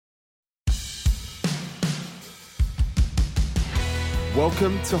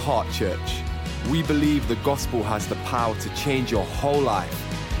Welcome to Heart Church. We believe the gospel has the power to change your whole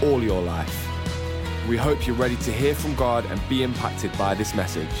life, all your life. We hope you're ready to hear from God and be impacted by this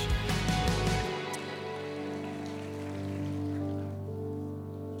message.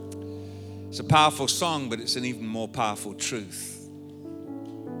 It's a powerful song, but it's an even more powerful truth.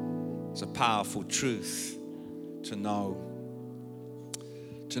 It's a powerful truth to know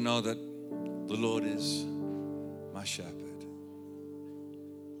that the Lord is my shepherd.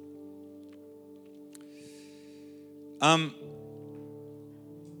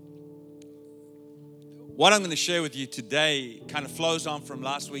 What I'm going to share with you today kind of flows on from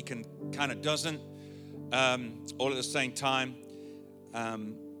last week and kind of doesn't, all at the same time.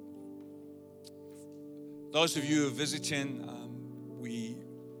 Those of you who are visiting,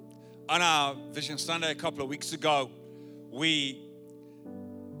 on our Vision Sunday a couple of weeks ago, we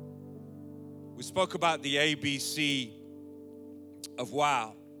spoke about the ABC of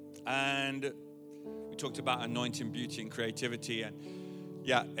wow, and we talked about anointing, beauty, and creativity, and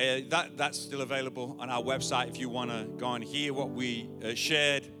that's still available on our website. If you want to go and hear what we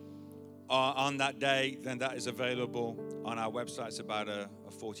shared on that day, then that is available on our website. It's about a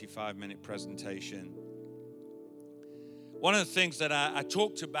 45-minute presentation. One of the things that I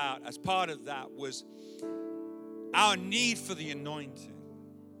talked about as part of that was our need for the anointing,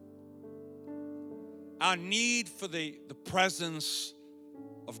 our need for the presence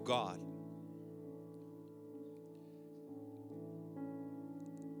of God.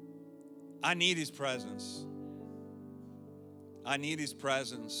 I need His presence. I need His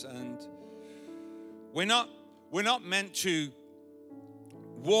presence, and we're not meant to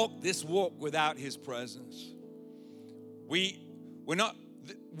walk this walk without His presence. We're not.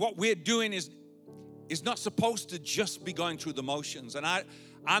 What we're doing is not supposed to just be going through the motions, and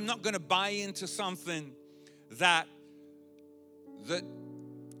I'm not going to buy into something that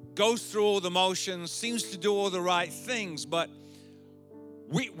goes through all the motions, seems to do all the right things, but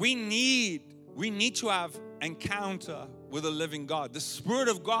we need to have encounter with a living God. The Spirit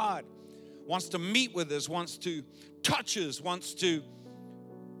of God wants to meet with us, wants to touch us, wants to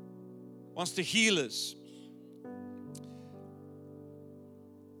heal us.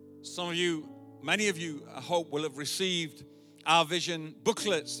 Many of you, I hope, will have received our vision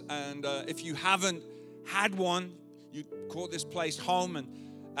booklets, and if you haven't had one, you call this place home,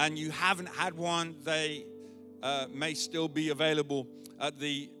 and you haven't had one, they may still be available at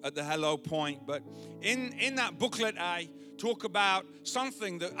the Hello Point. But in that booklet, I talk about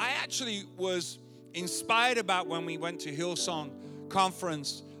something that I actually was inspired about when we went to Hillsong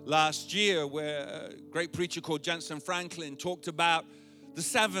Conference last year, where a great preacher called Jensen Franklin talked about the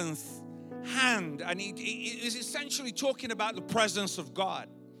seventh hand, and he is essentially talking about the presence of God.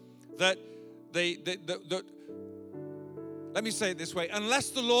 That let me say it this way: unless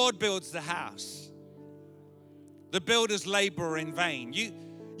the Lord builds the house, the builders labor in vain.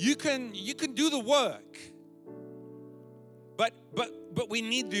 You can do the work, but we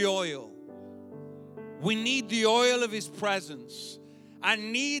need the oil. We need the oil of His presence. I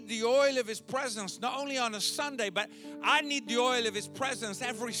need the oil of His presence not only on a Sunday, but I need the oil of His presence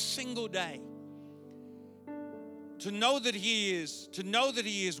every single day. To know that He is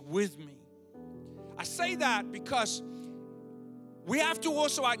with me. I say that because we have to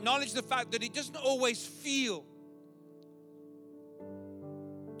also acknowledge the fact that it doesn't always feel.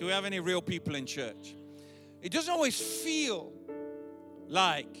 Do we have any real people in church? It doesn't always feel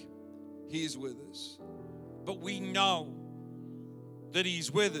like He is with us, but we know that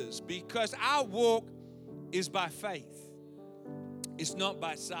He's with us because our walk is by faith. It's not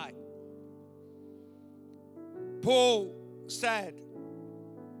by sight. Paul said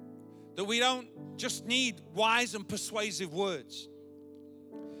that we don't just need wise and persuasive words.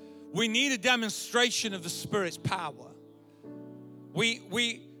 We need a demonstration of the Spirit's power. We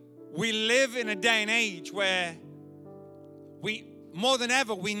live in a day and age where more than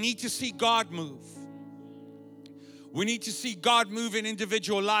ever, we need to see God move. We need to see God move in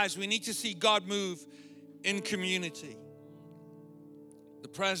individual lives. We need to see God move in community. The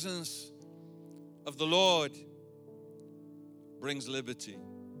presence of the Lord brings liberty.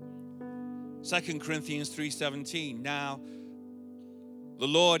 2 Corinthians 3:17. Now, the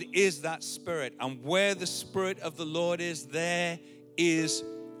Lord is that Spirit, and where the Spirit of the Lord is, there is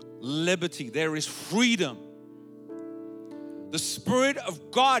liberty. There is freedom. The Spirit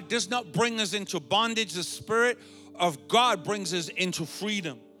of God does not bring us into bondage. The Spirit of God brings us into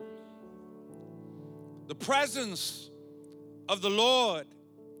freedom. The presence of the Lord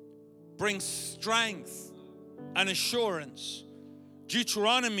brings strength and assurance.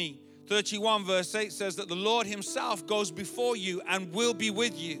 Deuteronomy 31 verse 8 says that the Lord himself goes before you and will be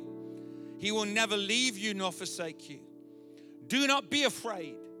with you. He will never leave you nor forsake you. Do not be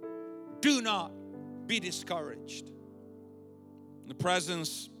afraid. Do not be discouraged. The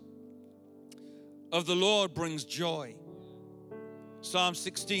presence of the Lord brings joy. Psalm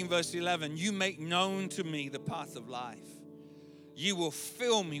 16 verse 11, you make known to me the path of life. You will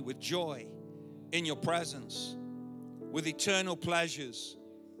fill me with joy in your presence, with eternal pleasures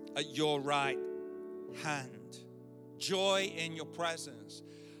at your right hand. Joy in your presence.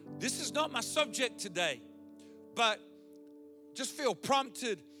 This is not my subject today, but just feel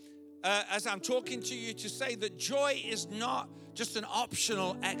prompted as I'm talking to you to say that joy is not just an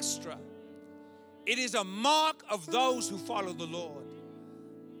optional extra. It is a mark of those who follow the Lord.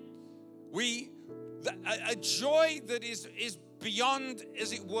 A joy that is beyond,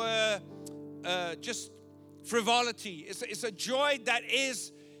 as it were, just frivolity. It's a joy that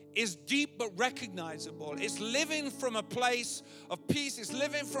is deep but recognizable. It's living from a place of peace. It's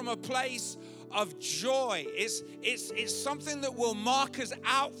living from a place of joy. It's something that will mark us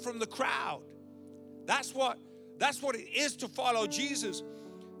out from the crowd. That's what it is to follow Jesus.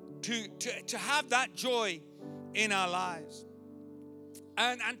 To have that joy in our lives.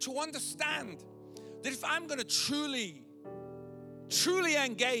 And to understand that if I'm going to truly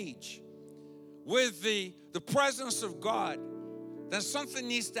engage with the presence of God, then something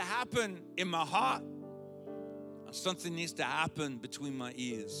needs to happen in my heart and something needs to happen between my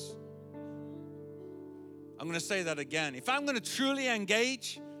ears. I'm going to say that again. If I'm going to truly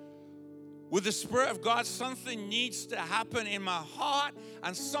engage with the Spirit of God, something needs to happen in my heart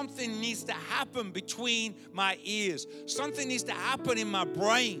and something needs to happen between my ears. Something needs to happen in my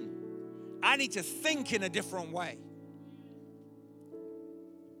brain. I need to think in a different way.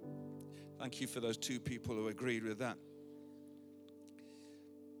 Thank you for those 2 people who agreed with that.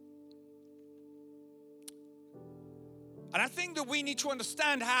 And I think that we need to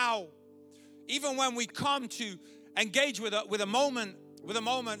understand how, even when we come to engage with a moment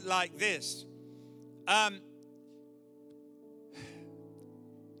like this,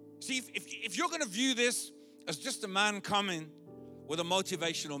 see, if you're going to view this as just a man coming with a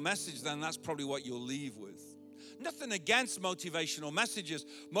motivational message, then that's probably what you'll leave with. Nothing against motivational messages.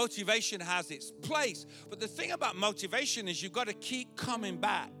 Motivation has its place. But the thing about motivation is you've got to keep coming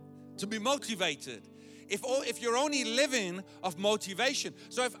back to be motivated. If you're only living of motivation.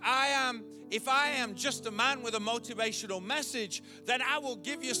 So if I am just a man with a motivational message, then I will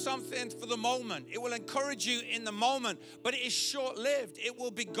give you something for the moment. It will encourage you in the moment, but it is short-lived. It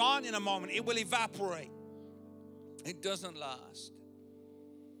will be gone in a moment. It will evaporate. It doesn't last.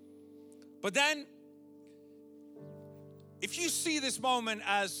 But then, if you see this moment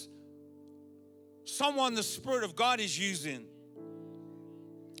as someone the Spirit of God is using,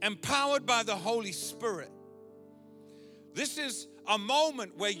 empowered by the Holy Spirit, this is a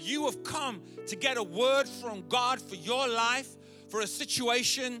moment where you have come to get a word from God for your life, for a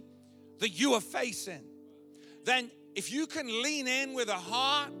situation that you are facing. Then if you can lean in with a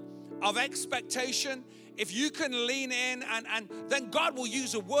heart of expectation, if you can lean in and then God will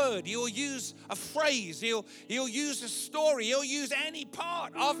use a word, He'll use a phrase, He'll use a story, He'll use any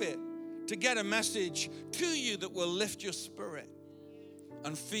part of it to get a message to you that will lift your spirit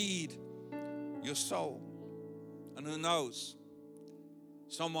and feed your soul. And who knows,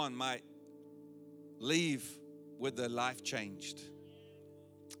 someone might leave with their life changed,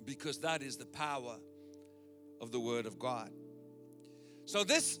 because that is the power of the Word of God. So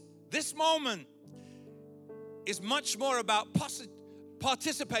this moment is much more about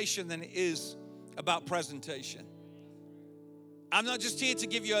participation than it is about presentation. I'm not just here to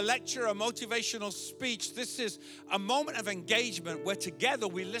give you a lecture, a motivational speech. This is a moment of engagement where together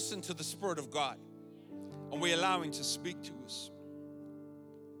we listen to the Spirit of God and we allow Him to speak to us.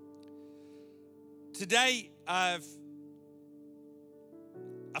 Today, I've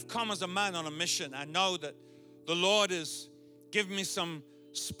come as a man on a mission. I know that the Lord has given me some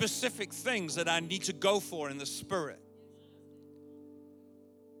specific things that I need to go for in the Spirit.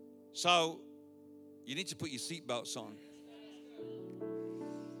 So, you need to put your seatbelts on.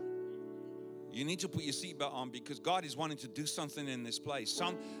 You need to put your seatbelt on, because God is wanting to do something in this place.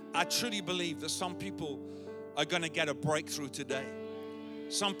 I truly believe that some people are going to get a breakthrough today.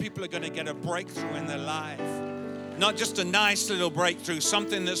 Some people are going to get a breakthrough in their life. Not just a nice little breakthrough,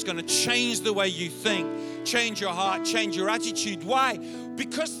 something that's going to change the way you think, change your heart, change your attitude. Why?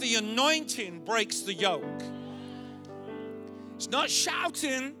 Because the anointing breaks the yoke. It's not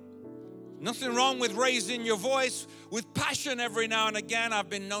shouting. Nothing wrong with raising your voice with passion every now and again. I've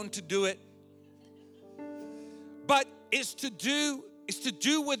been known to do it. But it's to It's to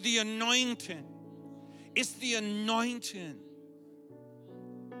do with the anointing. It's the anointing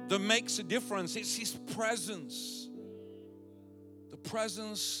that makes a difference. It's His presence. The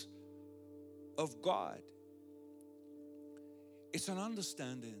presence of God. It's an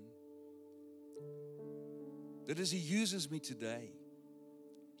understanding that as He uses me today,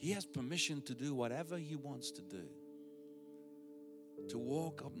 He has permission to do whatever He wants to do. To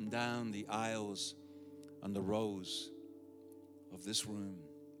walk up and down the aisles and the rows of this room.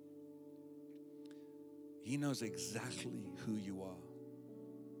 He knows exactly who you are.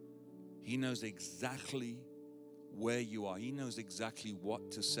 He knows exactly where you are. He knows exactly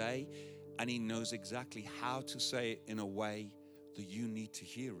what to say, and He knows exactly how to say it in a way that you need to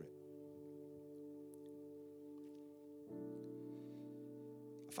hear it.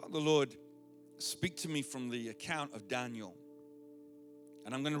 I felt the Lord speak to me from the account of Daniel.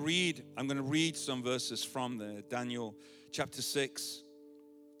 And I'm going to read some verses from there, Daniel chapter 6.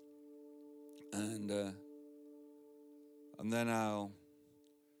 And then I'll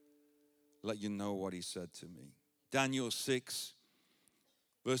let you know what he said to me. Daniel 6,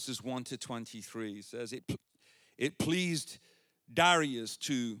 verses 1 to 23 says, It pleased Darius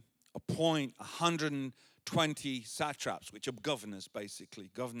to appoint 120 satraps, which are governors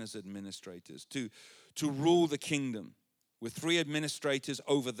basically, governors, administrators, to rule the kingdom, with 3 administrators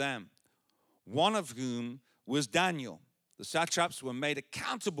over them, one of whom was Daniel. The satraps were made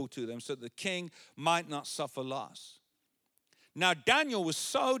accountable to them so the king might not suffer loss. Now Daniel was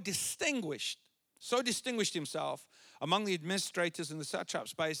so distinguished himself among the administrators and the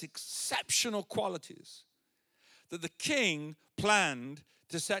satraps by his exceptional qualities that the king planned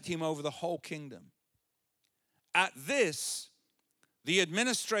to set him over the whole kingdom. At this, the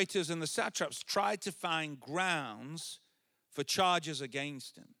administrators and the satraps tried to find grounds for charges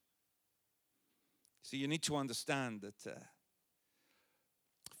against him. See, you need to understand that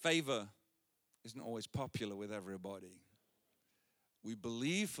favor isn't always popular with everybody. We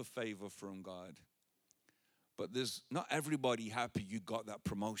believe for favor from God, but there's not everybody happy you got that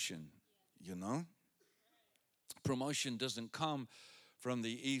promotion, you know? Promotion doesn't come from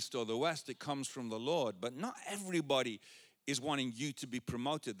the east or the west, it comes from the Lord, but not everybody is wanting you to be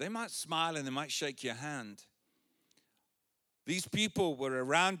promoted. They might smile and they might shake your hand. These people were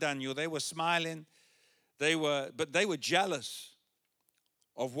around Daniel, they were smiling, but they were jealous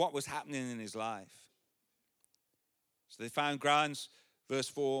of what was happening in his life. So they found grounds, verse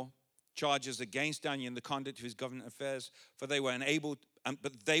 4, charges against Daniel in the conduct of his government affairs, but they were unable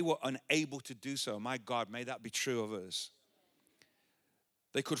to do so. My God, may that be true of us.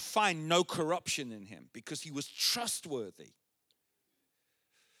 They could find no corruption in him because he was trustworthy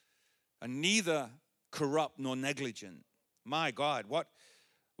and neither corrupt nor negligent. My God,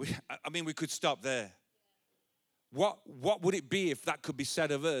 we could stop there. What would it be if that could be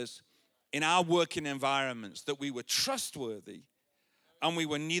said of us in our working environments, that we were trustworthy and we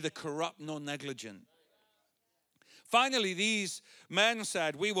were neither corrupt nor negligent? Finally, these men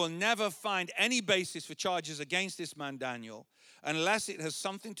said, we will never find any basis for charges against this man Daniel unless it has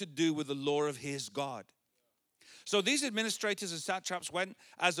something to do with the law of his God. So these administrators and satraps went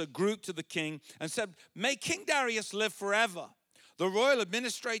as a group to the king and said, may King Darius live forever. The royal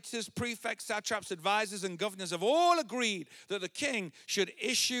administrators, prefects, satraps, advisors, and governors have all agreed that the king should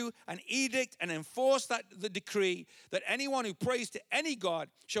issue an edict and enforce the decree that anyone who prays to any god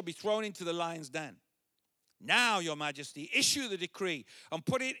shall be thrown into the lion's den. Now, your majesty, issue the decree and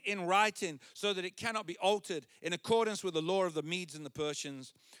put it in writing so that it cannot be altered in accordance with the law of the Medes and the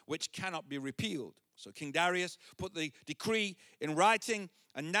Persians, which cannot be repealed. So King Darius put the decree in writing,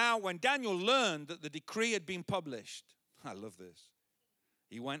 and now when Daniel learned that the decree had been published, I love this,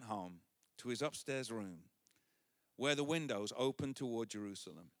 he went home to his upstairs room where the windows opened toward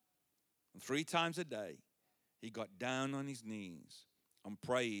Jerusalem. And 3 times a day, he got down on his knees and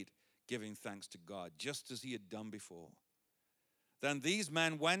prayed, giving thanks to God, just as he had done before. Then these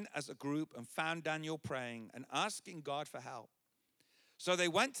men went as a group and found Daniel praying and asking God for help. So they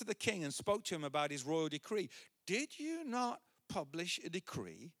went to the king and spoke to him about his royal decree. Did you not publish a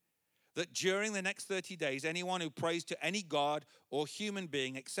decree that during the next 30 days, anyone who prays to any god or human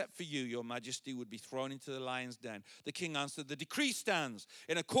being except for you, your majesty, would be thrown into the lion's den? The king answered, the decree stands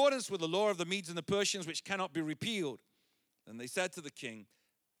in accordance with the law of the Medes and the Persians, which cannot be repealed. And they said to the king,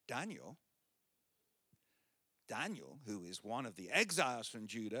 Daniel, who is one of the exiles from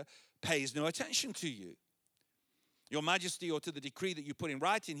Judah, pays no attention to you. Your majesty, or to the decree that you put in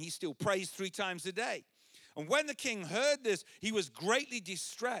writing, he still prays 3 times a day. And when the king heard this, he was greatly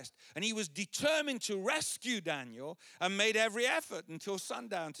distressed, and he was determined to rescue Daniel and made every effort until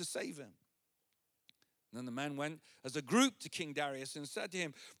sundown to save him. Then the men went as a group to King Darius and said to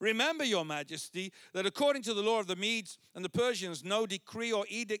him, "Remember, your majesty, that according to the law of the Medes and the Persians, no decree or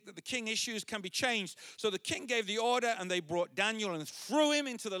edict that the king issues can be changed." So the king gave the order, and they brought Daniel and threw him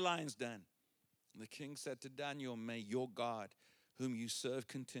into the lion's den. And the king said to Daniel, "May your God, whom you serve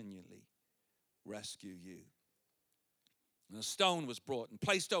continually, rescue you." And a stone was brought and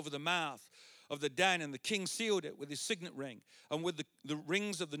placed over the mouth of the den, and the king sealed it with his signet ring and with the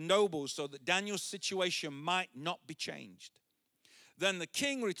rings of the nobles, so that Daniel's situation might not be changed. Then the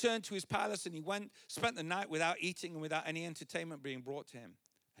king returned to his palace, and he spent the night without eating and without any entertainment being brought to him.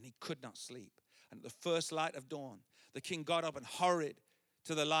 And he could not sleep. And at the first light of dawn, the king got up and hurried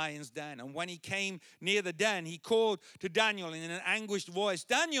to the lion's den. And when he came near the den, he called to Daniel in an anguished voice,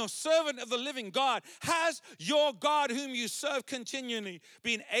 "Daniel, servant of the living God, has your God, whom you serve continually,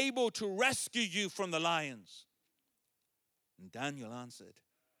 been able to rescue you from the lions?" And Daniel answered,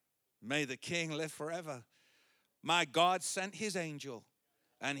 "May the king live forever. My God sent his angel,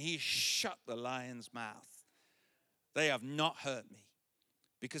 and he shut the lion's mouth. They have not hurt me,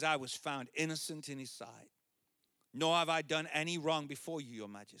 because I was found innocent in his sight. Nor have I done any wrong before you, your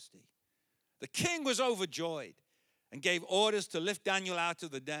majesty." The king was overjoyed and gave orders to lift Daniel out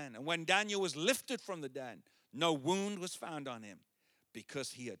of the den. And when Daniel was lifted from the den, no wound was found on him,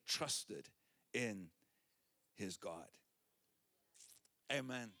 because he had trusted in his God.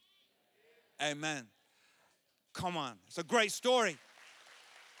 Amen. Amen. Come on. It's a great story.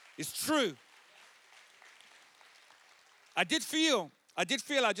 It's true. I did feel I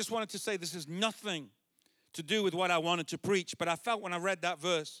just wanted to say this is nothing to do with what I wanted to preach, but I felt when I read that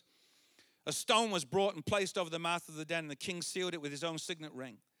verse, a stone was brought and placed over the mouth of the den, and the king sealed it with his own signet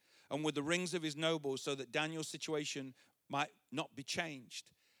ring and with the rings of his nobles, so that Daniel's situation might not be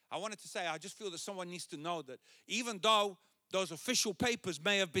changed. I wanted to say, I just feel that someone needs to know that even though those official papers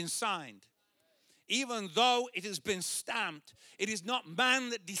may have been signed, even though it has been stamped, it is not man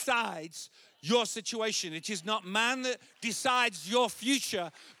that decides your situation. It is not man that decides your future.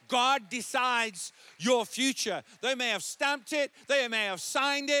 God decides your future. They may have stamped it, they may have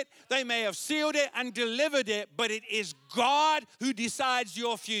signed it, they may have sealed it and delivered it, but it is God who decides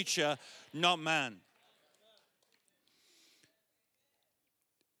your future, not man.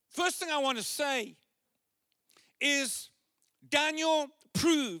 First thing I want to say is Daniel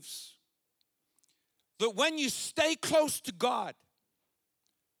proves that when you stay close to God,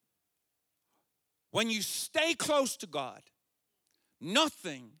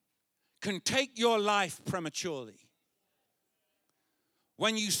 nothing can take your life prematurely.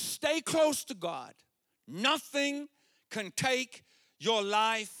 When you stay close to God, nothing can take your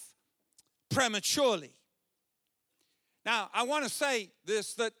life prematurely. Now, I want to say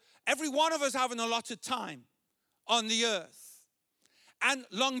this, that every one of us have an allotted time on the earth. And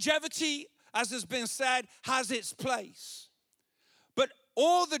longevity, as has been said, has its place. But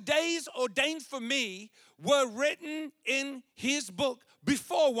all the days ordained for me were written in his book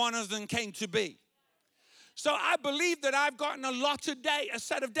before one of them came to be. So I believe that I've got an allotted day, a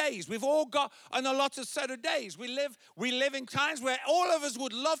set of days. We've all got an allotted set of days. We live in times where all of us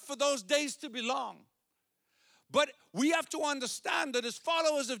would love for those days to be long. But we have to understand that as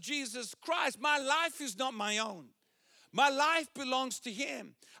followers of Jesus Christ, my life is not my own. My life belongs to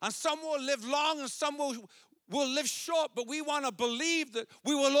him. And some will live long and some will live short, but we want to believe that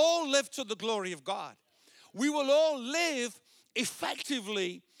we will all live to the glory of God. We will all live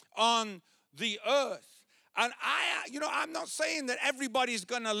effectively on the earth. And I'm not saying that everybody's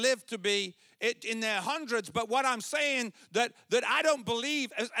going to live to be in their hundreds, but what I'm saying that I don't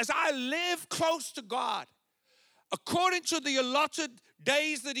believe, as I live close to God, according to the allotted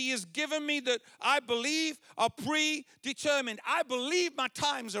days that he has given me that I believe are predetermined, I believe my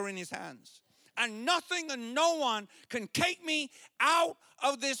times are in his hands. And nothing and no one can take me out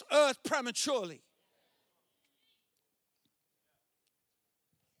of this earth prematurely.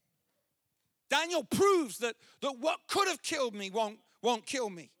 Daniel proves that what could have killed me won't kill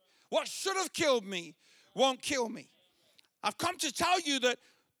me. What should have killed me won't kill me. I've come to tell you that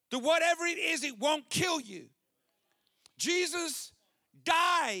whatever it is, it won't kill you. Jesus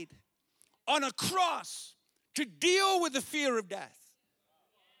died on a cross to deal with the fear of death.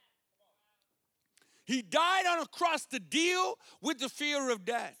 He died on a cross to deal with the fear of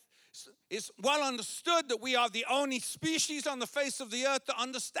death. It's well understood that we are the only species on the face of the earth to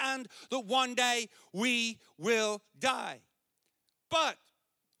understand that one day we will die. But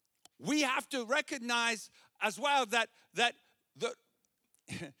we have to recognize as well that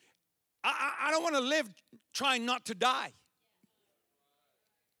I don't want to live trying not to die.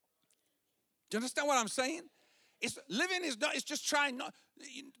 Do you understand what I'm saying? Living is just trying not.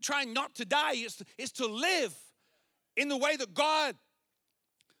 trying not to die. It's to live in the way that God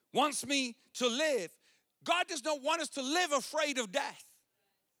wants me to live. God does not want us to live afraid of death.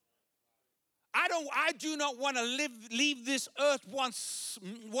 I do not want to leave this earth one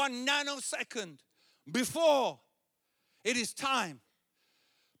nanosecond before it is time.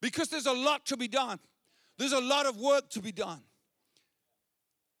 Because there's a lot to be done. There's a lot of work to be done.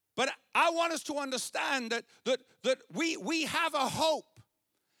 But I want us to understand that we have a hope.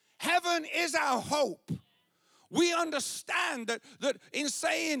 Heaven is our hope. We understand that in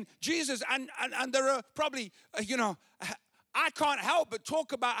saying Jesus, and there are probably, I can't help but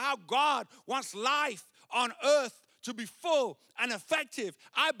talk about how God wants life on earth to be full and effective.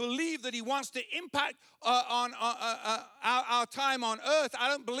 I believe that he wants to impact on our time on earth. I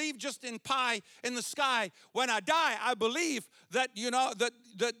don't believe just in pie in the sky when I die. I believe that,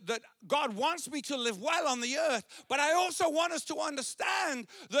 that God wants me to live well on the earth. But I also want us to understand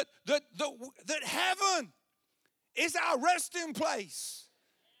that heaven is our resting place.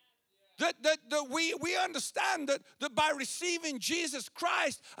 That we understand that by receiving Jesus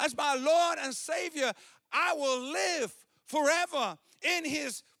Christ as my Lord and Savior, I will live forever in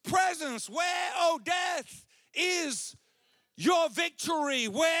his presence. Where, oh death, is your victory?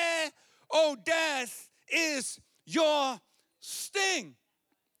 Where, oh death, is your sting?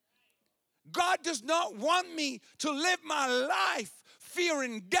 God does not want me to live my life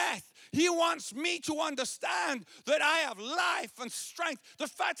fearing death. He wants me to understand that I have life and strength. The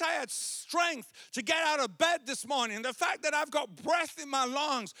fact I had strength to get out of bed this morning, the fact that I've got breath in my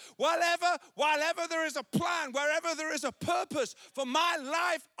lungs, wherever there is a plan, wherever there is a purpose for my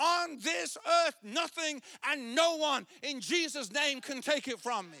life on this earth, nothing and no one in Jesus' name can take it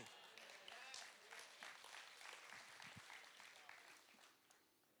from me.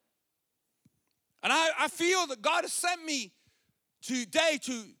 And I feel that God has sent me today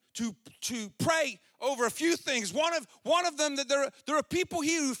to pray over a few things. One of them, that there are people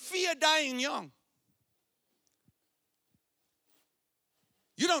here who fear dying young.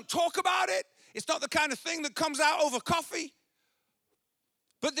 You don't talk about it. It's not the kind of thing that comes out over coffee.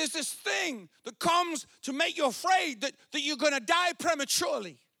 But there's this thing that comes to make you afraid that you're going to die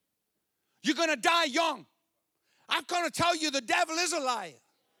prematurely. You're going to die young. I'm going to tell you, the devil is a liar.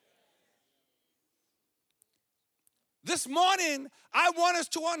 This morning, I want us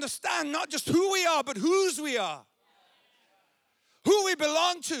to understand not just who we are, but whose we are. Who we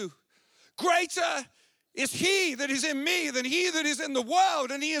belong to. Greater is he that is in me than he that is in the world.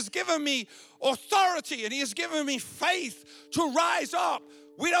 And he has given me authority and he has given me faith to rise up.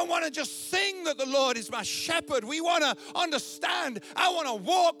 We don't want to just sing that the Lord is my shepherd. We want to understand. I want to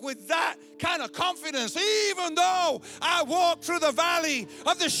walk with that kind of confidence. Even though I walk through the valley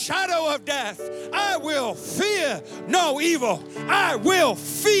of the shadow of death, I will fear no evil. I will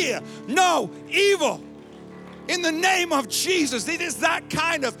fear no evil. In the name of Jesus, it is that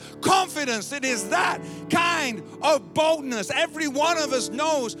kind of confidence. It is that kind of boldness. Every one of us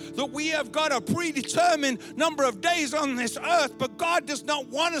knows that we have got a predetermined number of days on this earth, but God does not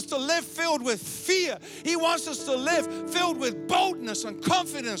want us to live filled with fear. He wants us to live filled with boldness and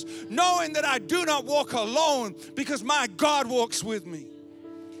confidence, knowing that I do not walk alone because my God walks with me.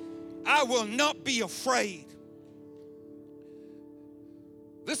 I will not be afraid.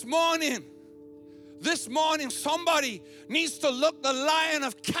 This morning, somebody needs to look the lion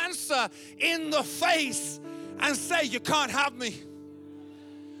of cancer in the face and say, you can't have me.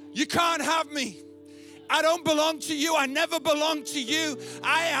 You can't have me. I don't belong to you. I never belonged to you.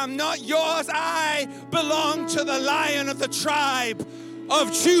 I am not yours. I belong to the Lion of the tribe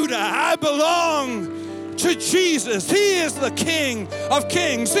of Judah. I belong to Jesus. He is the King of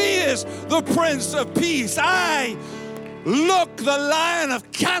kings. He is the Prince of peace. I look the lion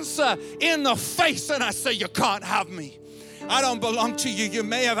of cancer in the face and I say, you can't have me. I don't belong to you. You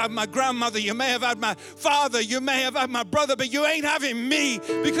may have had my grandmother. You may have had my father. You may have had my brother, but you ain't having me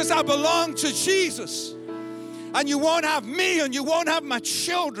because I belong to Jesus. And you won't have me and you won't have my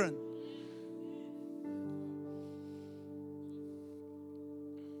children.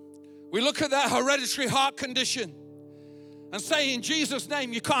 We look at that hereditary heart condition and say, in Jesus'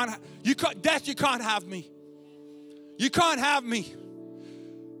 name, you can't, death, you can't have me. You can't have me.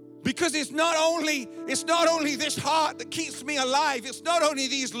 Because it's not only this heart that keeps me alive. It's not only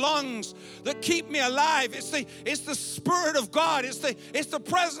these lungs that keep me alive. It's the Spirit of God. It's the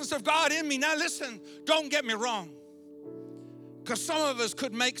presence of God in me. Now listen, don't get me wrong. Because some of us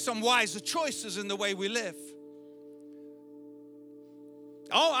could make some wiser choices in the way we live.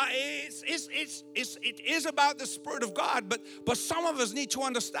 It is about the Spirit of God, but some of us need to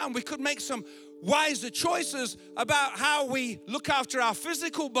understand we could make some wiser choices about how we look after our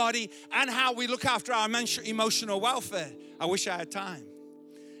physical body and how we look after our emotional welfare. I wish I had time.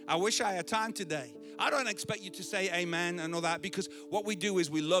 I wish I had time today. I don't expect you to say amen and all that, because what we do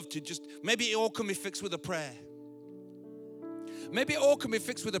is we love to just, maybe it all can be fixed with a prayer. Maybe it all can be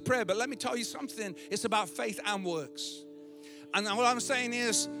fixed with a prayer, but let me tell you something. It's about faith and works. And what I'm saying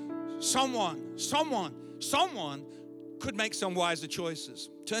is someone could make some wiser choices.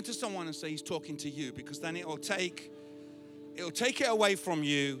 Turn to someone and say he's talking to you, because then it'll take it away from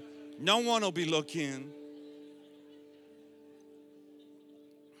you. No one will be looking.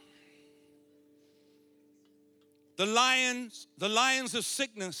 The lions of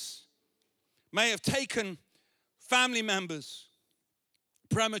sickness may have taken family members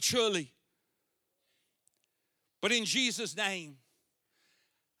prematurely. But in Jesus' name,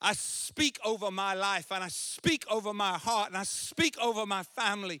 I speak over my life, and I speak over my heart, and I speak over my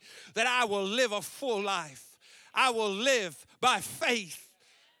family that I will live a full life. I will live by faith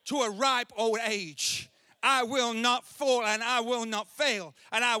to a ripe old age. I will not fall and I will not fail,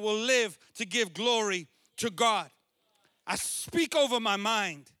 and I will live to give glory to God. I speak over my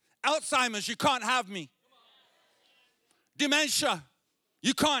mind. Alzheimer's, you can't have me. Dementia,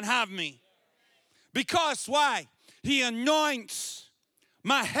 you can't have me. Because why? He anoints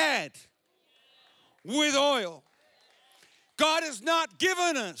my head with oil. God has not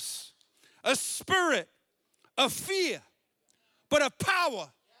given us a spirit of fear, but of power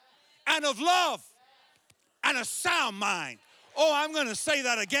and of love and a sound mind. Oh, I'm going to say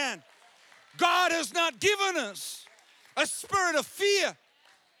that again. God has not given us a spirit of fear,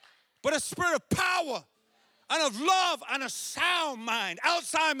 but a spirit of power and of love and a sound mind.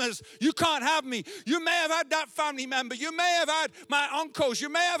 Alzheimer's, you can't have me. You may have had that family member. You may have had my uncles. You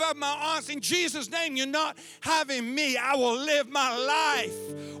may have had my aunts. In Jesus' name, you're not having me. I will live my life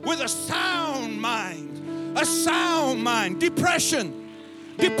with a sound mind. A sound mind. Depression,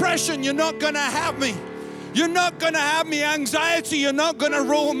 you're not going to have me. You're not going to have me. Anxiety, you're not going to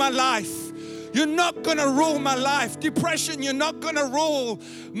rule my life. You're not going to rule my life. Depression, you're not going to rule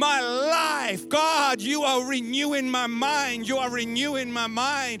my life. God, you are renewing my mind. You are renewing my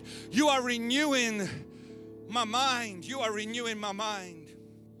mind. You are renewing my mind. You are renewing my mind.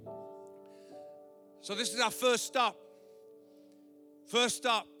 So this is our first stop. First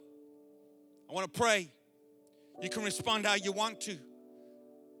stop. I want to pray. You can respond how you want to.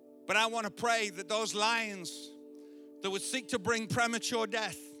 But I want to pray that those lions that would seek to bring premature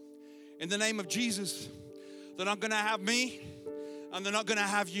death, in the name of Jesus, they're not going to have me, and they're not going to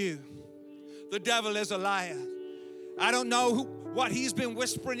have you. The devil is a liar. I don't know what he's been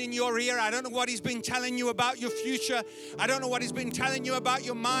whispering in your ear. I don't know what he's been telling you about your future. I don't know what he's been telling you about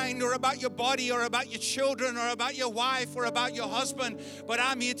your mind or about your body or about your children or about your wife or about your husband. But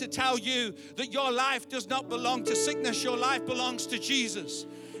I'm here to tell you that your life does not belong to sickness. Your life belongs to Jesus.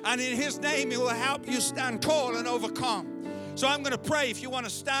 And in his name, he will help you stand tall and overcome. So I'm going to pray. If you want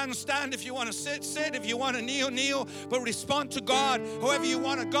to stand, stand. If you want to sit, sit. If you want to kneel, kneel. But respond to God however you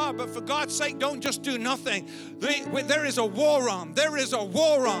want to God. But for God's sake, don't just do nothing. There is a war on. There is a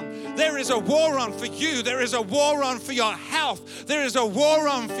war on. There is a war on for you. There is a war on for your health. There is a war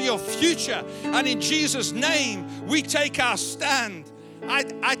on for your future. And in Jesus' name, we take our stand.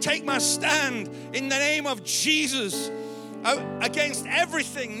 I take my stand in the name of Jesus against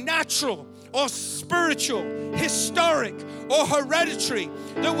everything natural or spiritual, historic, or hereditary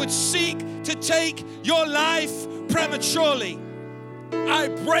that would seek to take your life prematurely. I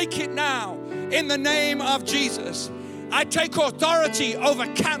break it now in the name of Jesus. I take authority over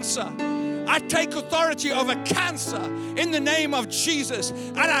cancer. I take authority over cancer in the name of Jesus,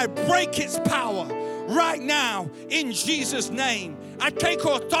 and I break its power right now in Jesus' name. I take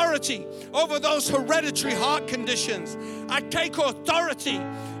authority over those hereditary heart conditions. I take authority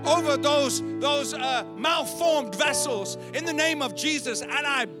over those malformed vessels in the name of Jesus, and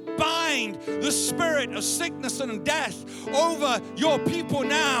I bind the spirit of sickness and death over your people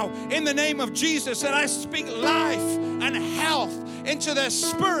now in the name of Jesus, and I speak life and health into their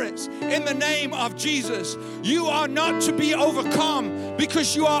spirits in the name of Jesus. You are not to be overcome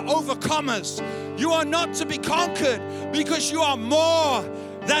because you are overcomers. You are not to be conquered because you are more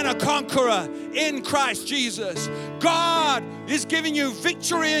than a conqueror in Christ Jesus. God is giving you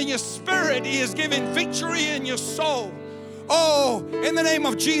victory in your spirit. He is giving victory in your soul. Oh, in the name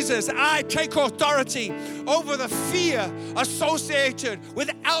of Jesus, I take authority over the fear associated with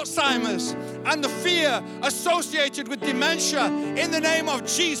Alzheimer's and the fear associated with dementia. In the name of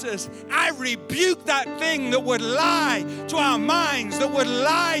Jesus, I rebuke that thing that would lie to our minds, that would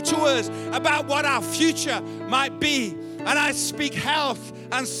lie to us about what our future might be. And I speak health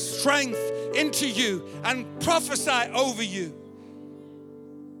and strength into you and prophesy over you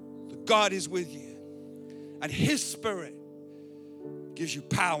that God is with you. And His Spirit gives you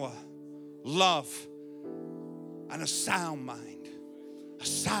power, love, and a sound mind. A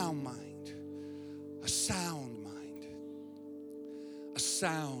sound mind. A sound mind. A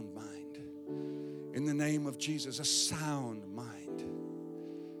sound mind. In the name of Jesus, a sound mind.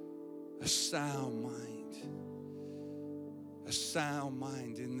 A sound mind. A sound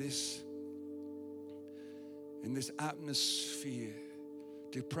mind in this atmosphere.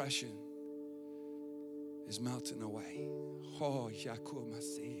 Depression is melting away. Oh,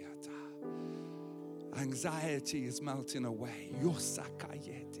 anxiety is melting away.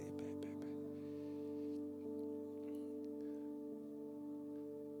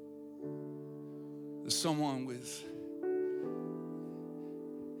 There's someone with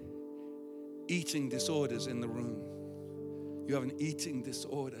eating disorders in the room. You have an eating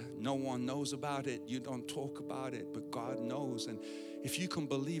disorder. No one knows about it. You don't talk about it, but God knows. And if you can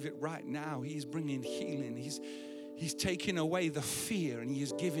believe it right now, He's bringing healing. He's taking away the fear, and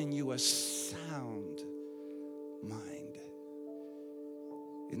He's giving you a sound mind.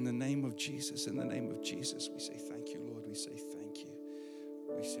 In the name of Jesus, in the name of Jesus, we say thank you, Lord. We say thank you.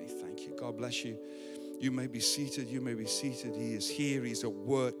 We say thank you. God bless you. You may be seated. You may be seated. He is here. He's at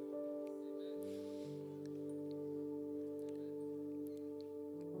work.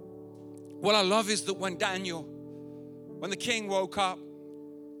 What I love is that when the king woke up,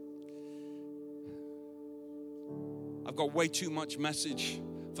 I've got way too much message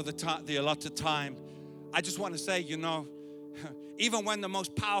for the allotted time. I just want to say, even when the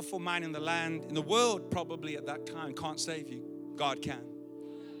most powerful man in the land, in the world probably at that time, can't save you, God can.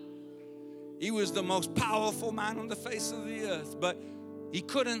 He was the most powerful man on the face of the earth, but he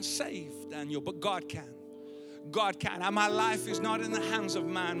couldn't save Daniel, but God can. God can. And my life is not in the hands of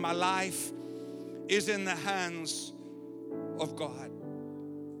man. My life is in the hands of God.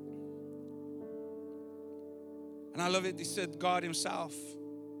 And I love it. He said God Himself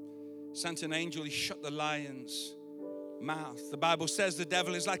sent an angel. He shut the lion's mouth. The Bible says the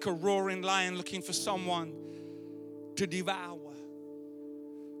devil is like a roaring lion looking for someone to devour.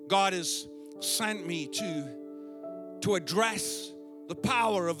 God has sent me to address the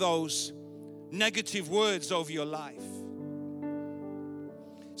power of those negative words over your life.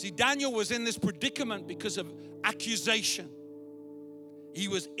 See, Daniel was in this predicament because of accusation. He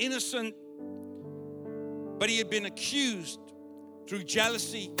was innocent, but he had been accused through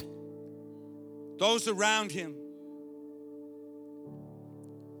jealousy, those around him.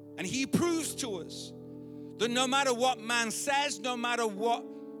 And he proves to us that no matter what man says, no matter what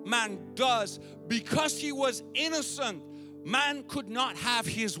man does, because he was innocent, man could not have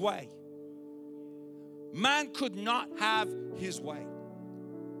his way. Man could not have his way.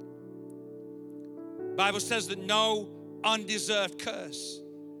 The Bible says that no undeserved curse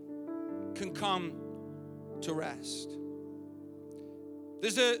can come to rest.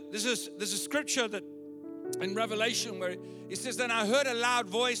 There's a scripture that in Revelation where it says, "Then I heard a loud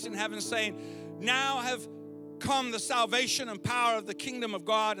voice in heaven saying, now have come the salvation and power of the kingdom of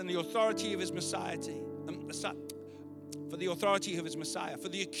God and the authority of His Messiah. For the authority of His Messiah. For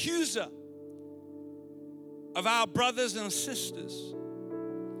the accuser of our brothers and sisters,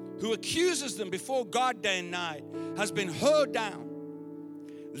 who accuses them before God day and night, has been hurled down.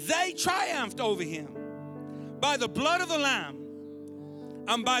 They triumphed over him by the blood of the Lamb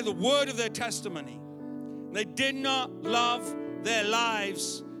and by the word of their testimony. They did not love their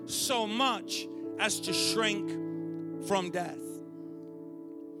lives so much as to shrink from death."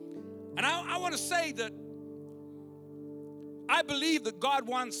 And I want to say that I believe that God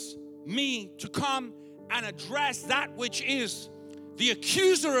wants me to come and address that which is the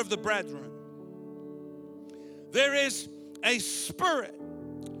accuser of the brethren. There is a spirit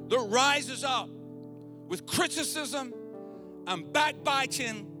that rises up with criticism and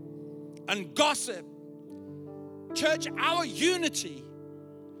backbiting and gossip. Church, our unity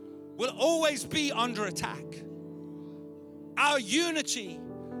will always be under attack. Our unity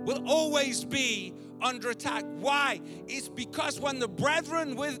will always be under attack. Why? It's because when the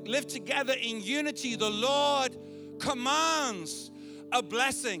brethren live together in unity, the Lord commands a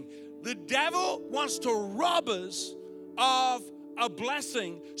blessing. The devil wants to rob us of a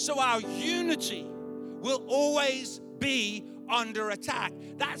blessing, so our unity will always be under attack.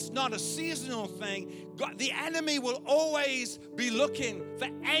 That's not a seasonal thing. God, the enemy will always be looking for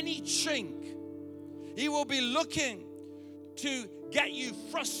any chink. He will be looking to get you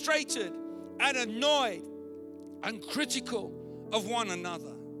frustrated and annoyed and critical of one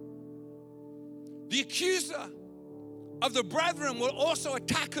another. The accuser of the brethren will also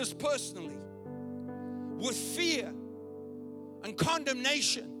attack us personally with fear and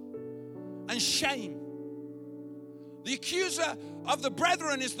condemnation and shame. The accuser of the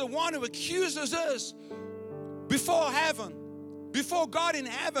brethren is the one who accuses us before heaven, before God in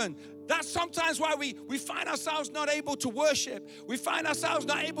heaven. That's sometimes why we find ourselves not able to worship. We find ourselves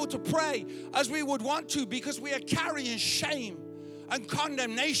not able to pray as we would want to, because we are carrying shame and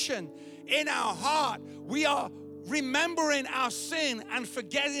condemnation in our heart. We are remembering our sin and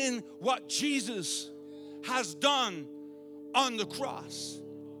forgetting what Jesus has done on the cross.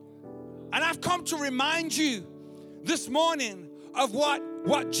 And I've come to remind you this morning of what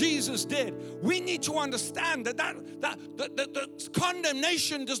Jesus did. We need to understand that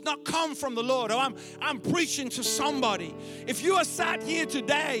condemnation does not come from the Lord. Oh, I'm preaching to somebody. If you are sat here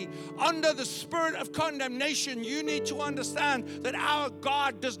today under the spirit of condemnation, you need to understand that our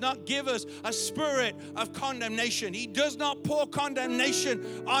God does not give us a spirit of condemnation. He does not pour condemnation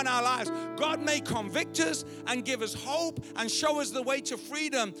on our lives. God may convict us and give us hope and show us the way to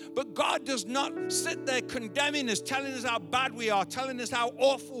freedom, but God does not sit there condemning us, telling us how bad we are, telling us how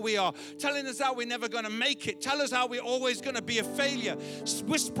awful we are, telling us how we're never going to make it, tell us how we're always going to be a failure,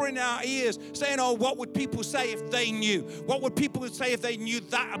 whispering in our ears, saying, oh, what would people say if they knew? What would people say if they knew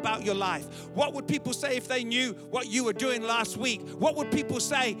that about your life? What would people say if they knew what you were doing last week? What would people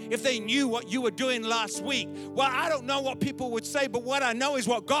say if they knew what you were doing last week? Well, I don't know what people would say, but what I know is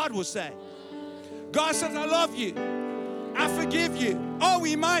what God will say. God says, I love you. I forgive you. Oh,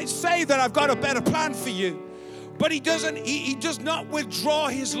 he might say that I've got a better plan for you. But he does not withdraw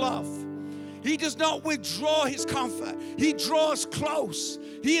his love. He does not withdraw his comfort. He draws close.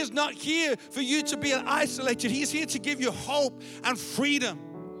 He is not here for you to be isolated. He is here to give you hope and freedom.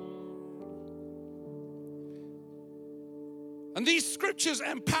 And these scriptures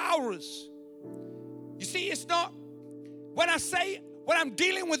empower us. You see, it's not, when I'm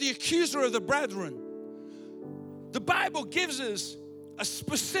dealing with the accuser of the brethren, the Bible gives us a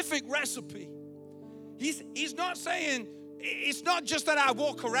specific recipe. He's not saying, it's not just that I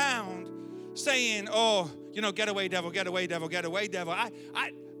walk around saying, oh, get away, devil, get away, devil, get away, devil.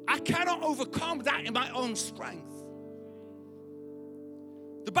 I cannot overcome that in my own strength.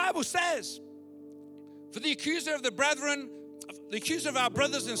 The Bible says, for the accuser of the brethren, the accuser of our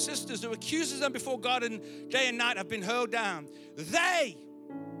brothers and sisters who accuses them before God and day and night have been hurled down. They,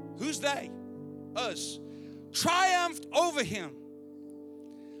 who's they? Us. Triumphed over him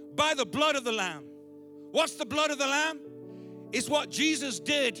by the blood of the Lamb. What's the blood of the Lamb? It's what Jesus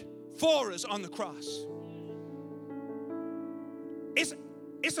did for us on the cross.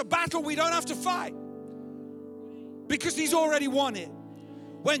 It's a battle we don't have to fight because he's already won it.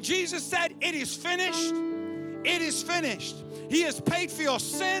 When Jesus said, it is finished, it is finished. He has paid for your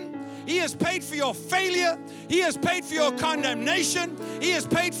sin. He has paid for your failure. He has paid for your condemnation. He has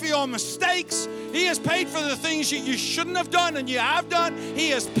paid for your mistakes. He has paid for the things you shouldn't have done and you have done. He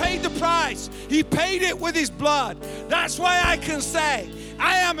has paid the price. He paid it with his blood. That's why I can say,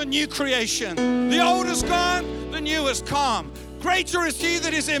 I am a new creation. The old is gone, the new has come. Greater is he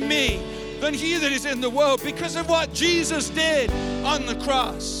that is in me than he that is in the world, because of what Jesus did on the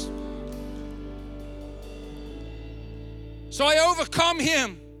cross. So I overcome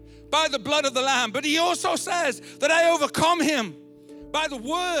him by the blood of the Lamb. But he also says that I overcome him by the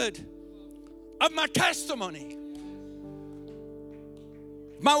word of my testimony.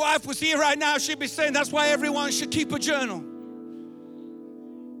 If my wife was here right now, she'd be saying that's why everyone should keep a journal.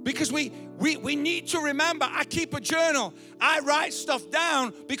 Because we need to remember, I keep a journal. I write stuff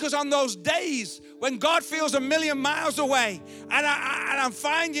down because on those days when God feels a million miles away and I'm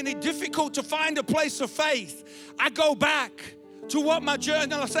finding it difficult to find a place of faith, I go back to what my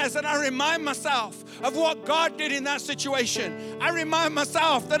journal says, and I remind myself of what God did in that situation. I remind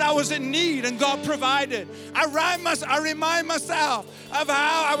myself that I was in need and God provided. I remind myself of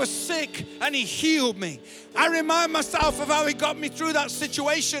how I was sick and he healed me. I remind myself of how he got me through that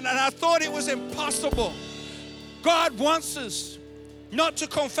situation and I thought it was impossible. God wants us not to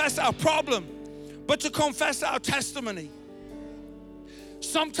confess our problem, but to confess our testimony.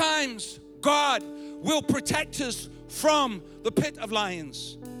 Sometimes God will protect us from the pit of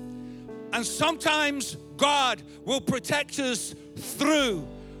lions. And sometimes God will protect us through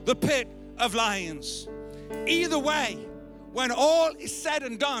the pit of lions. Either way, when all is said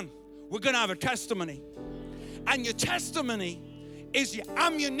and done, we're going to have a testimony. And your testimony is your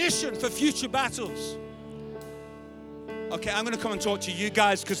ammunition for future battles. Okay, I'm going to come and talk to you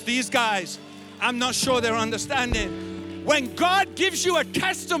guys because these guys, I'm not sure they're understanding. When God gives you a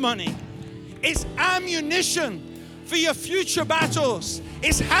testimony, it's ammunition for your future battles.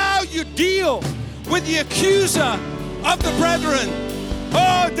 It's how you deal with the accuser of the brethren.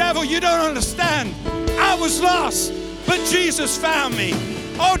 Oh, devil, you don't understand. I was lost, but Jesus found me.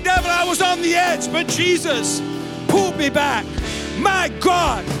 Oh, devil, I was on the edge, but Jesus pulled me back. My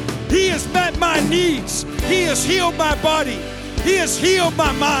God, He has met my needs. He has healed my body. He has healed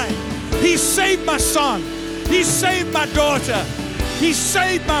my mind. He saved my son. He saved my daughter. He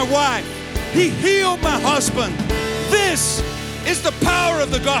saved my wife. He healed my husband. This is the power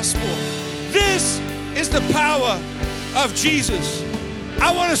of the gospel. This is the power of Jesus.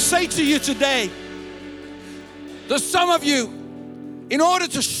 I want to say to you today that some of you, in order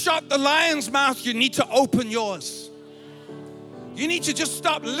to shut the lion's mouth, you need to open yours. You need to just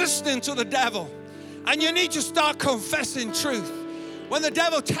stop listening to the devil, and you need to start confessing truth. When the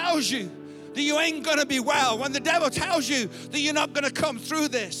devil tells you that you ain't gonna be well, when the devil tells you that you're not gonna come through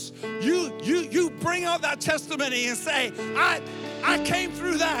this, you bring out that testimony and say, I came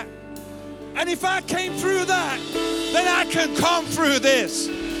through that. And if I came through that, then I can come through this.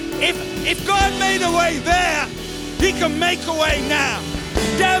 If God made a way there, He can make a way now.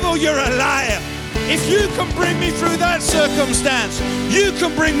 Devil, you're a liar. If you can bring me through that circumstance, you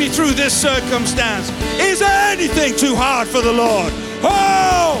can bring me through this circumstance. Is there anything too hard for the Lord?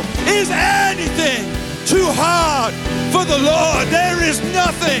 Oh, is anything too hard for the Lord? There is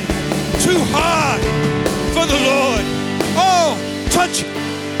nothing too hard for the Lord. Oh, touch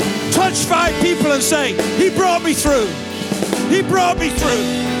 5 people and say, He brought me through. He brought me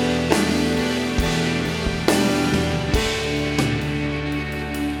through.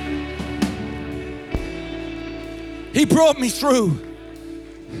 He brought me through.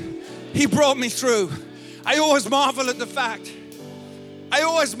 He brought me through. I always marvel at the fact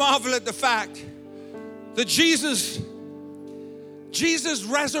that Jesus'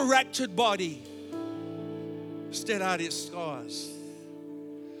 resurrected body still had its scars.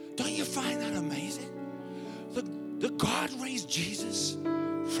 Don't you find that amazing? That God raised Jesus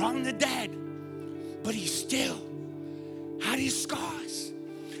from the dead, but He still had His scars.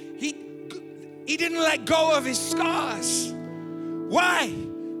 He didn't let go of His scars. Why?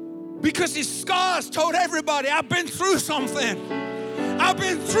 Because His scars told everybody, I've been through something. I've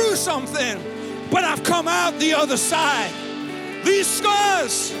been through something, but I've come out the other side. These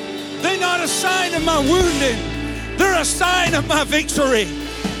scars, they're not a sign of my wounding. They're a sign of my victory.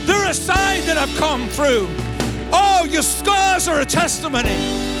 They're a sign that I've come through. Oh, your scars are a testimony.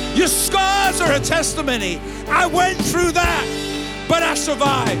 Your scars are a testimony. I went through that, but I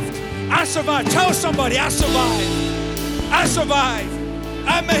survived. I survived. Tell somebody, I survived. I survived.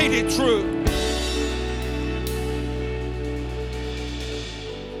 I made it through.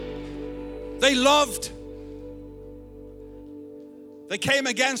 They loved. They came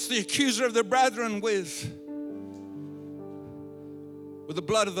against the accuser of the brethren with the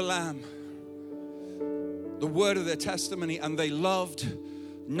blood of the Lamb, the word of their testimony, and they loved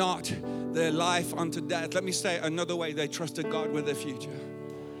not their life unto death. Let me say it another way. They trusted God with their future.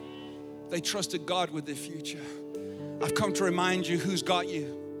 They trusted God with their future. I've come to remind you who's got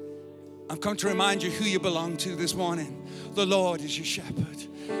you. I've come to remind you who you belong to this morning. The Lord is your shepherd.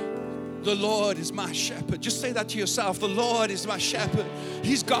 The Lord is my shepherd. Just say that to yourself. The Lord is my shepherd.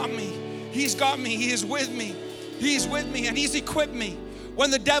 He's got me. He's got me. He is with me. He's with me and He's equipped me. When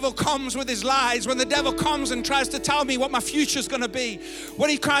the devil comes with his lies, when the devil comes and tries to tell me what my future's going to be, when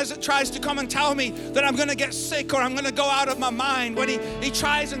he tries to come and tell me that I'm going to get sick or I'm going to go out of my mind, when he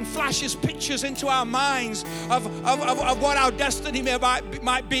tries and flashes pictures into our minds of what our destiny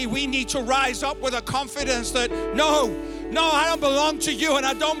might be, we need to rise up with a confidence that no, I don't belong to you and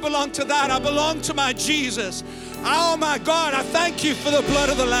I don't belong to that. I belong to my Jesus. Oh my God, I thank you for the blood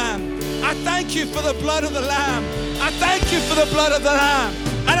of the Lamb. I thank you for the blood of the Lamb. I thank you for the blood of the Lamb.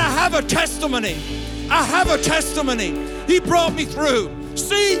 And I have a testimony. I have a testimony. He brought me through.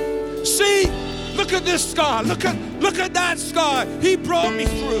 See, look at this scar. Look at that scar. He brought me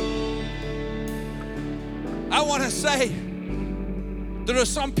through. I want to say there are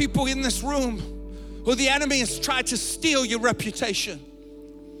some people in this room who the enemy has tried to steal your reputation.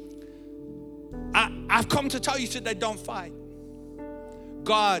 I've come to tell you today, don't fight.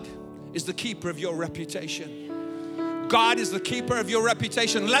 God is the keeper of your reputation. God is the keeper of your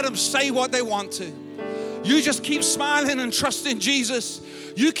reputation. Let them say what they want to. You just keep smiling and trust in Jesus.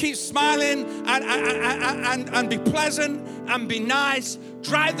 You keep smiling and be pleasant and be nice.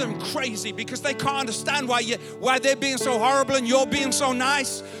 drive them crazy because they can't understand why they're being so horrible and you're being so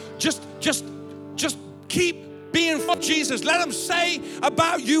nice. Just keep being for Jesus. Let them say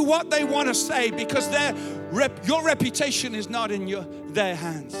about you what they want to say, because your reputation is not in their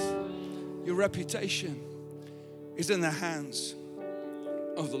hands. Your reputation is in the hands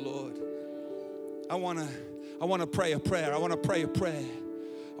of the Lord. I want to pray a prayer. I want to pray a prayer.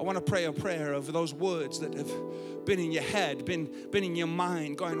 I want to pray a prayer over those words that have been in your head, been in your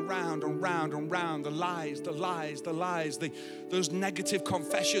mind, going round and round and round. The lies, those negative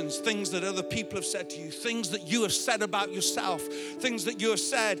confessions, things that other people have said to you, things that you have said about yourself, things that you have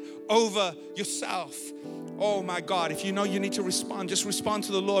said over yourself. Oh my God, if you know you need to respond, just respond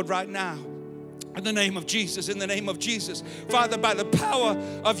to the Lord right now. In the name of Jesus, in the name of Jesus. Father, by the power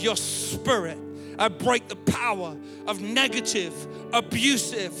of your Spirit, I break the power of negative,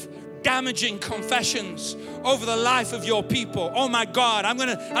 abusive, damaging confessions over the life of your people. Oh my God, I'm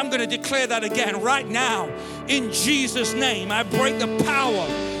gonna declare that again right now. In Jesus' name, I break the power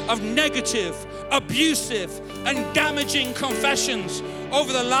of negative, abusive, and damaging confessions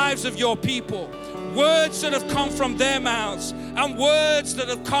over the lives of your people. Words that have come from their mouths and words that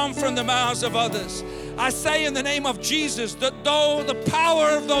have come from the mouths of others. I say in the name of Jesus that though the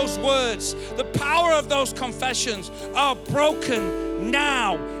power of those words, the power of those confessions are broken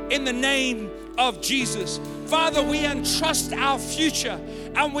now in the name of Jesus. Father, we entrust our future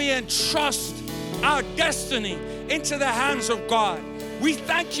and we entrust our destiny into the hands of God. We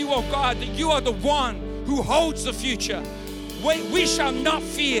thank you, oh God, that you are the one who holds the future. We shall not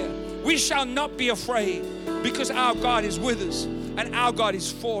fear. We shall not be afraid, because our God is with us and our God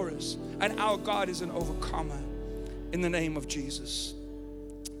is for us and our God is an overcomer. In the name of Jesus.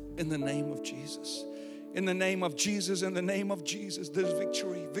 In the name of Jesus. In the name of Jesus. In the name of Jesus. There's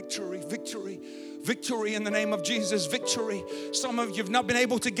victory, victory, victory. Victory in the name of Jesus, victory. Some of you have not been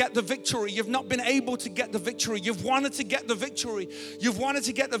able to get the victory. You've not been able to get the victory. You've wanted to get the victory. You've wanted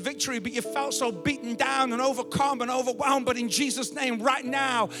to get the victory, but you felt so beaten down and overcome and overwhelmed. But in Jesus' name, right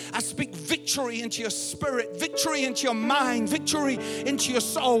now, I speak victory into your spirit, victory into your mind, victory into your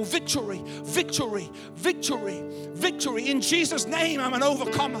soul, victory, victory, victory, victory. In Jesus' name, I'm an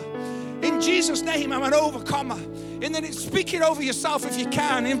overcomer. In Jesus' name, I'm an overcomer. And then speak it over yourself if you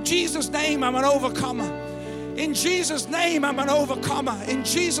can. In Jesus' name, I'm an overcomer. In Jesus' name, I'm an overcomer. In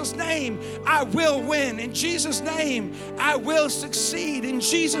Jesus' name, I will win. In Jesus' name, I will succeed. In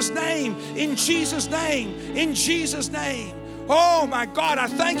Jesus' name, in Jesus' name, in Jesus' name. Oh my God, I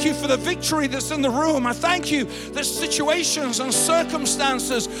thank you for the victory that's in the room. I thank you that situations and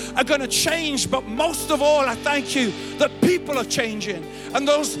circumstances are going to change, but most of all, I thank you that people are changing. And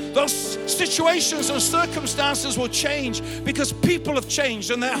those situations and circumstances will change because people have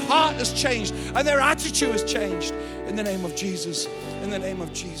changed and their heart has changed and their attitude has changed. In the name of Jesus, in the name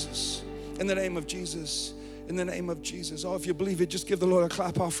of Jesus, in the name of Jesus, in the name of Jesus. Oh, if you believe it, just give the Lord a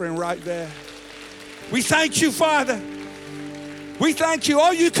clap offering right there. We thank you, Father. We thank you.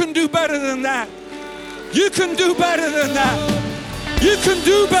 Oh, you can do better than that. You can do better than that. You can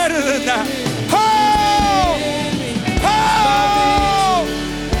do better than that. Oh! Oh!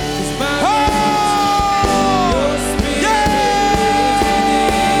 Oh!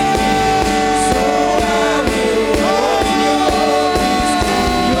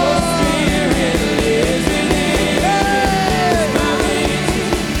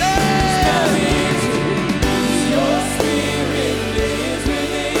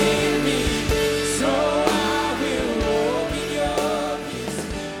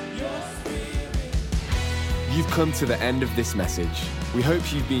 Come to the end of this message. We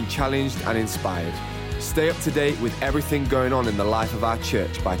hope you've been challenged and inspired. Stay up to date with everything going on in the life of our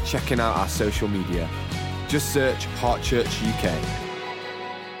church by checking out our social media. Just search Heart Church UK.